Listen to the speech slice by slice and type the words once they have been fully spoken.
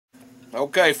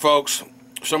Okay, folks,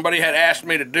 somebody had asked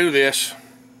me to do this.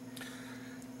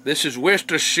 This is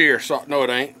Worcestershire sauce. No, it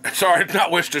ain't. Sorry, it's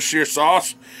not Worcestershire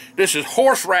sauce. This is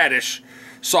horseradish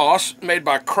sauce made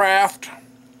by Kraft.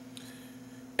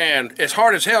 And it's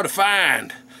hard as hell to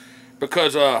find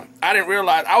because I didn't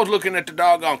realize. I was looking at the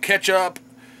doggone ketchup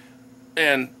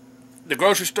in the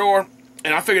grocery store,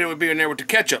 and I figured it would be in there with the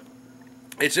ketchup.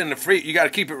 It's in the freezer. You got to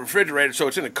keep it refrigerated, so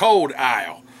it's in the cold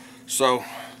aisle. So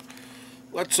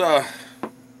let's ooh,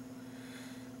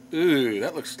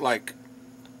 that looks like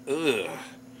ugh.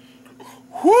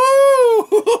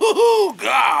 Whoo!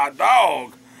 God,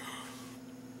 dog.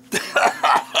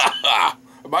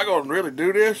 Am I gonna really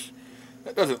do this?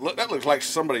 That doesn't look. That looks like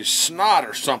somebody's snot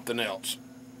or something else.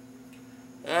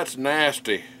 That's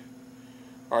nasty.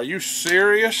 Are you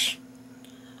serious?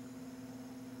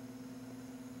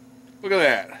 Look at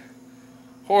that.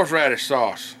 Horseradish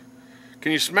sauce.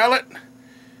 Can you smell it?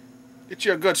 Get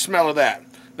you a good smell of that.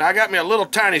 Now I got me a little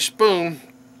tiny spoon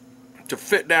to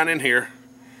fit down in here.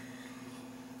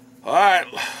 Alright.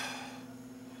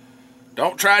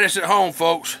 Don't try this at home,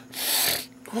 folks.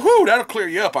 Whew, that'll clear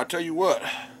you up, I tell you what.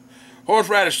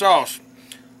 Horseradish sauce.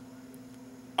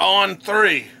 On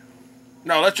 3.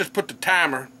 No, let's just put the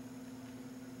timer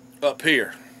up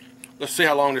here. Let's see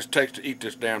how long this takes to eat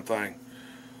this damn thing.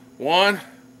 1,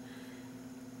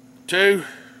 2,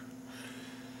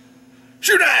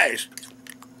 shoot eyes!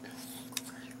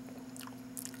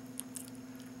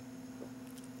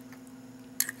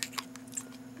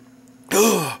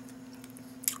 Ugh.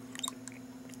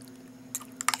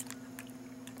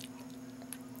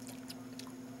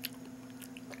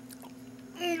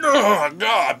 Oh,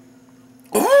 God.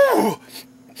 Ooh.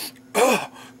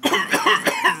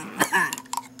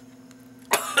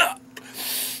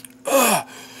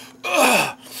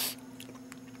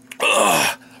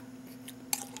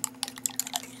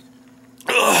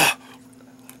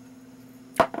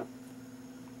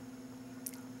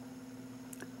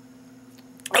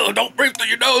 Oh, don't breathe through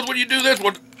your nose when you do this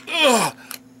one. Ugh.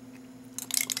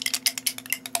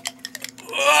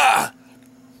 Ugh.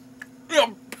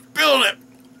 I'm feeling it.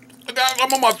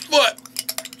 I'm on my foot.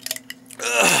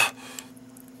 Ugh.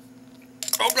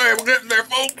 Okay, we're getting there,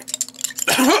 folks.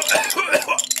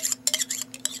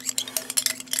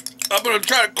 I'm gonna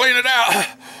try to clean it out.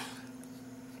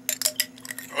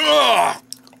 Ugh.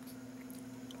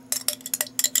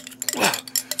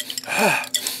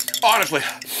 Honestly,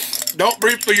 don't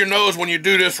breathe through your nose when you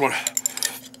do this one.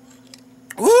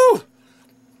 Woo!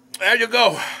 There you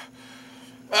go.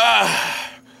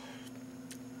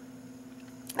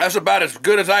 That's about as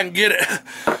good as I can get it.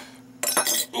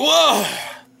 Whoa!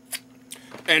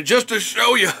 And just to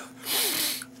show you,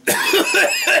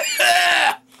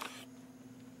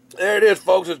 there it is,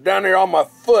 folks. It's down there on my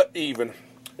foot even.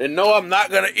 And no, I'm not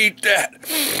gonna eat that.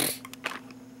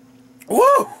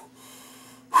 Woo!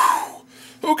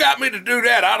 Who got me to do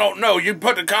that? I don't know. You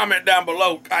put the comment down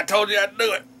below. I told you I'd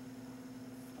do it.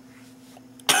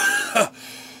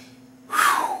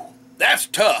 That's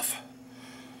tough.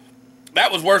 That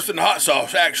was worse than the hot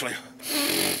sauce, actually.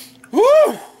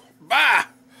 Woo! Bye.